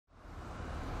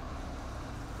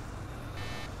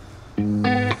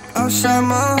Outside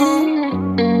my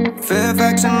home,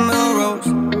 Fairfax and Melrose,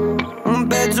 on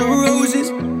beds of roses.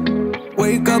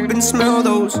 Wake up and smell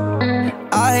those.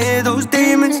 I hear those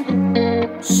demons,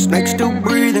 snakes still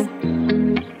breathing.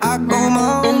 I go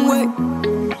my own way,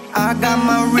 I got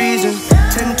my reasons.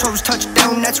 10 toes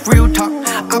touchdown, that's real talk.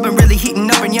 I've been really heating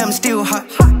up and yeah, I'm still hot.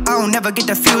 I don't never get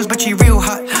the feels, but she real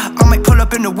hot. I might pull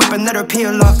up in the whip and let her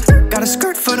peel off. Got a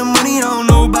skirt for the money, I don't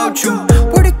know about you.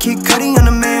 We're the Kid Cudi and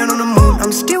the man on the moon.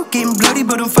 I'm still getting bloody,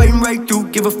 but I'm fighting right through.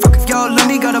 Give a fuck if y'all love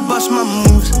me, gotta bust my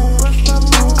moves.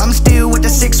 I'm still with the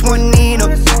 6-1 Nina,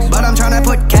 but I'm tryna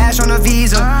put cash on a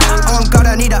Visa. Oh God,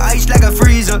 I need a ice like a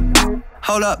freezer.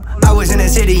 Hold up, I was in the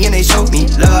city and they showed me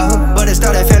love, but it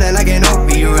started feeling like an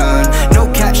overrun. No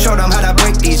cap, showed them how to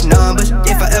break these numbers.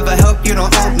 If I ever help, you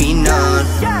don't owe me none.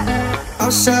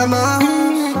 Outside my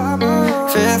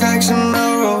house, Fairfax and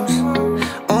Melrose,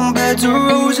 on beds of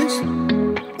roses.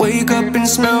 Wake up and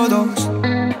smell those.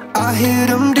 I hear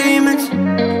them demons,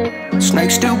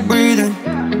 snakes still breathing.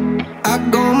 I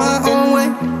go my own way,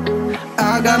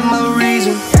 I got my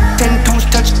reason. 10 toes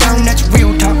touchdown, that's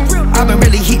real talk. I've been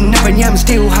really heating up and yeah, I'm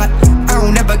still hot. I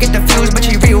don't never get the feels, but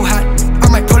she real hot. I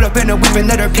might pull up in a whip and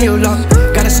let her peel off.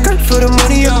 Got a skirt for the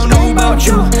money, I don't know about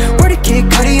you. We're the Kid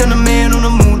Cudi and the man on the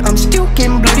moon. I'm still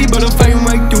getting bloody, but I'm fighting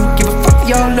right through. Give a fuck if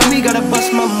y'all love me, gotta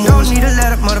bust my moves. Don't need to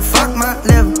let up, motherfuck my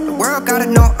liver. The world gotta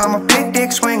know I'm a big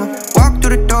dick swinger. Walk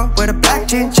through the door with a black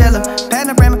chinchilla.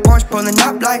 Panoramic Porsche pulling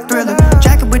up like Thriller.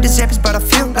 Jacket with the zippers, but I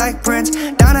feel like Prince.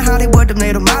 Down in Hollywood, them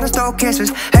little models throw kisses.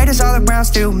 Haters all around,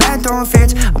 still mad throwing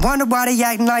fits. I wonder why they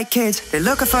acting like kids. They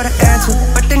looking for the answer,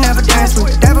 but they never dance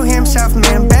with. Devil himself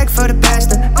made him beg for the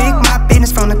pastor. Big my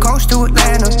business from the coast to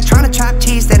Atlanta. Tryna chop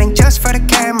cheese that ain't just for the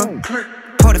camera.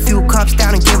 Pour a few cups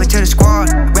down and give it to the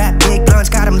squad. Rap big blunts,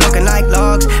 got them looking like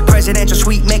logs. Presidential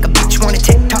suite, make a bitch wanna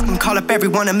TikTok and call up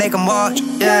everyone and make them watch.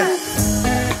 Yeah.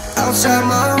 Outside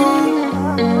my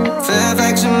home,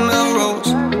 Fairfax and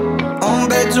Melrose, on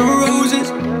beds of roses.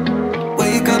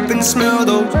 Wake up and smell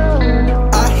those.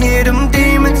 I hear them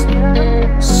demons,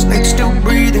 snakes still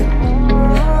breathing.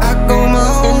 I go my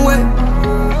own way,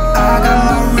 I got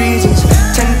my reasons.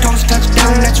 10 toes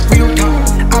touchdown, that's real talk.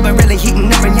 I've been really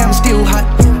heating up and yeah, I'm still hot.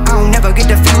 I don't never get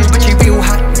the feels, but she real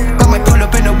hot. I might pull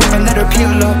up in a whip and let her peel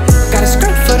off. Got a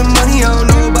skirt